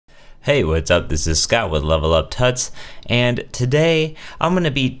Hey, what's up? This is Scott with Level Up Tuts, and today I'm going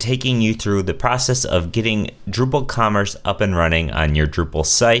to be taking you through the process of getting Drupal Commerce up and running on your Drupal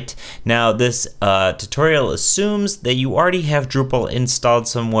site. Now, this tutorial assumes that you already have Drupal installed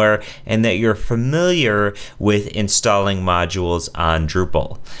somewhere and that you're familiar with installing modules on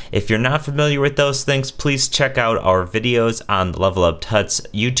Drupal. If you're not familiar with those things, please check out our videos on the Level Up Tuts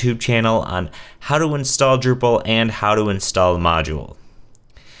YouTube channel on how to install Drupal and how to install a module.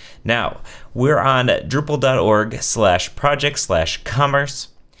 Now, we're on drupal.org/project/commerce,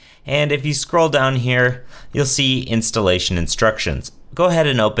 and if you scroll down here, you'll see installation instructions. Go ahead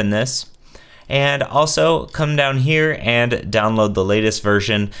and open this, and also come down here and download the latest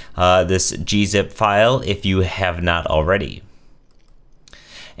version, this gzip file, if you have not already.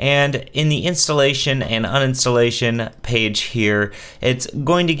 And in the installation and uninstallation page here, it's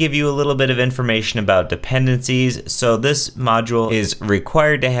going to give you a little bit of information about dependencies. So this module is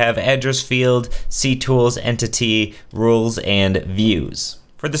required to have address field, ctools, entity, rules, and views.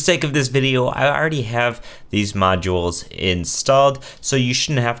 For the sake of this video, I already have these modules installed, so you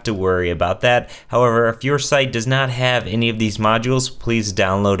shouldn't have to worry about that. However, if your site does not have any of these modules, please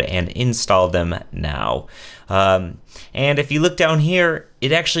download and install them now. And if you look down here,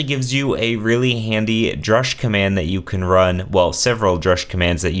 it actually gives you a really handy drush command that you can run, well, several drush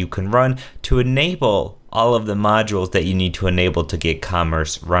commands that you can run to enable all of the modules that you need to enable to get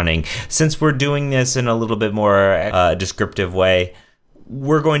commerce running. Since we're doing this in a little bit more descriptive way,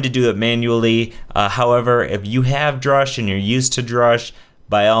 we're going to do it manually. However, if you have Drush and you're used to Drush,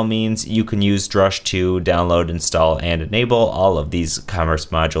 by all means, you can use Drush to download, install, and enable all of these commerce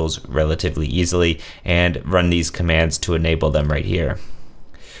modules relatively easily and run these commands to enable them right here.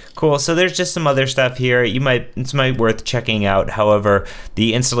 Cool, so there's just some other stuff here. It's might worth checking out. However,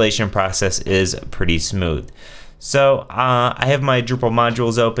 the installation process is pretty smooth. So I have my Drupal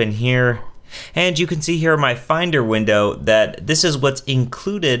modules open here. And you can see here in my Finder window that this is what's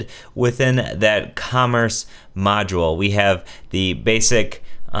included within that Commerce module. We have the basic,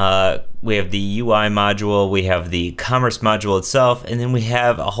 we have the UI module, we have the Commerce module itself, and then we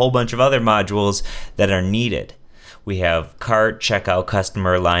have a whole bunch of other modules that are needed. We have cart, checkout,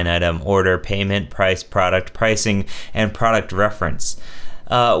 customer, line item, order, payment, price, product, pricing, and product reference.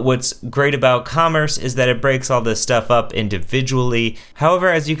 What's great about Commerce is that it breaks all this stuff up individually. However,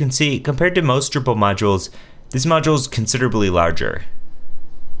 as you can see, compared to most Drupal modules, this module is considerably larger.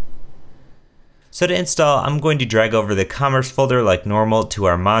 So to install, I'm going to drag over the Commerce folder like normal to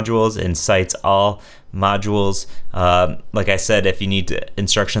our modules and sites all modules. Like I said, if you need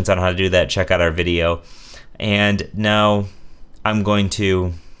instructions on how to do that, check out our video. And now I'm going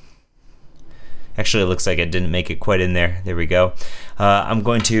to, actually, it looks like I didn't make it quite in there. There we go. I'm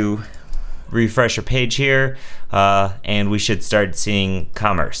going to refresh our page here, and we should start seeing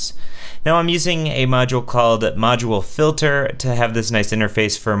Commerce. Now I'm using a module called Module Filter to have this nice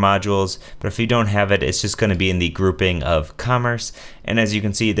interface for modules, but if you don't have it, it's just going to be in the grouping of Commerce. And as you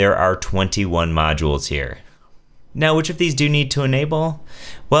can see, there are 21 modules here. Now, which of these do you need to enable?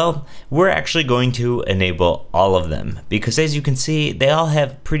 Well, we're actually going to enable all of them because, as you can see, they all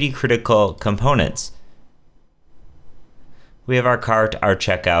have pretty critical components. We have our cart, our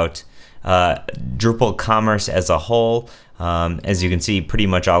checkout, Drupal Commerce as a whole. As you can see, pretty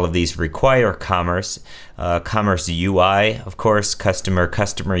much all of these require Commerce. Commerce UI, of course, customer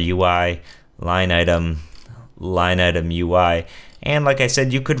UI, line item UI. And like I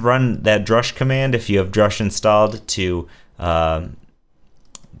said, you could run that drush command if you have drush installed to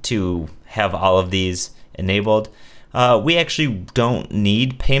have all of these enabled. We actually don't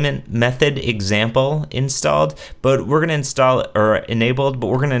need payment method example installed, but we're going to install or enabled, but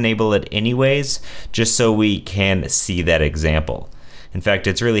we're going to enable it anyways, just so we can see that example. In fact,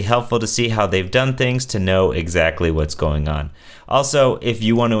 it's really helpful to see how they've done things to know exactly what's going on. Also, if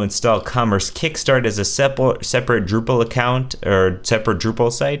you want to install Commerce Kickstart as a separate Drupal account or separate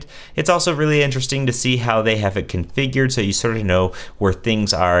Drupal site, it's also really interesting to see how they have it configured so you sort of know where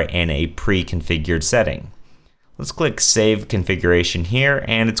things are in a pre-configured setting. Let's click Save Configuration here,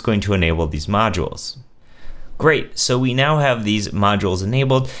 and it's going to enable these modules. Great, so we now have these modules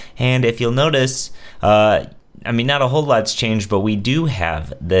enabled, and if you'll notice, I mean, not a whole lot's changed, but we do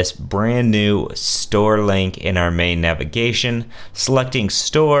have this brand new store link in our main navigation. Selecting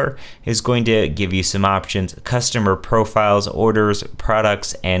store is going to give you some options: customer profiles, orders,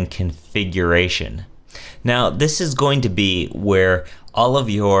 products, and configuration. Now, this is going to be where all of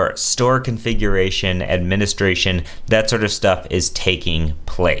your store configuration, administration, that sort of stuff is taking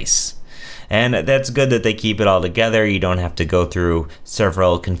place. And that's good that they keep it all together. You don't have to go through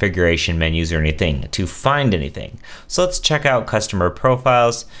several configuration menus or anything to find anything. So let's check out customer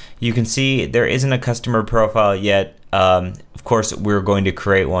profiles. You can see there isn't a customer profile yet. Of course, we're going to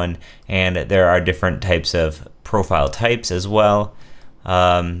create one, and there are different types of profile types as well.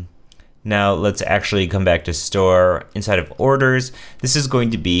 Now let's actually come back to store. Inside of orders, this is going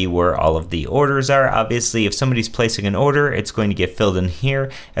to be where all of the orders are. Obviously, if somebody's placing an order, it's going to get filled in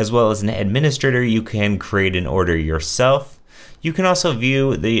here. As well as an administrator, you can create an order yourself. You can also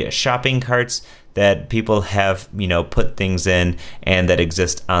view the shopping carts that people have, put things in and that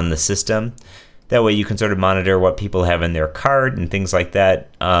exist on the system. That way you can sort of monitor what people have in their cart and things like that.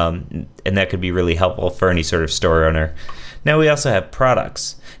 And that could be really helpful for any sort of store owner. Now we also have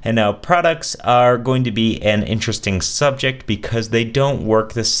products. And now products are going to be an interesting subject because they don't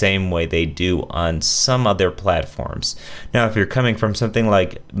work the same way they do on some other platforms. Now, if you're coming from something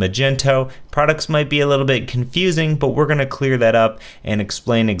like Magento, products might be a little bit confusing, but we're going to clear that up and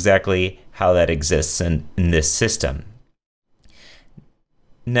explain exactly how that exists in this system.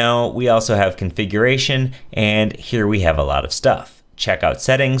 Now, we also have configuration, and here we have a lot of stuff. Checkout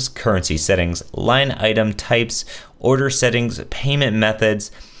settings, currency settings, line item types, order settings, payment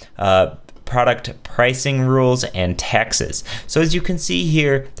methods, product pricing rules, and taxes. So as you can see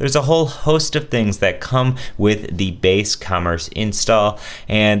here, there's a whole host of things that come with the base Commerce install.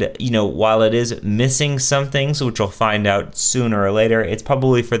 And while it is missing some things, which we'll find out sooner or later, it's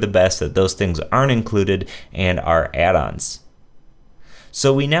probably for the best that those things aren't included and are add-ons.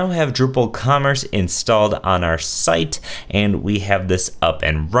 So we now have Drupal Commerce installed on our site, and we have this up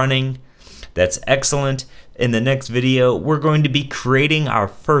and running. That's excellent. In the next video, we're going to be creating our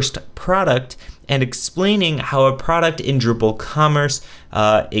first product and explaining how a product in Drupal Commerce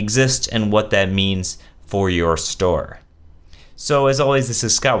exists and what that means for your store. So as always, this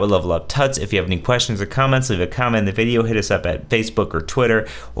is Scott with Level Up Tuts. If you have any questions or comments, leave a comment in the video. Hit us up at Facebook or Twitter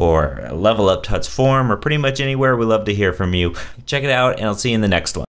or Level Up Tuts forum or pretty much anywhere. We love to hear from you. Check it out, and I'll see you in the next one.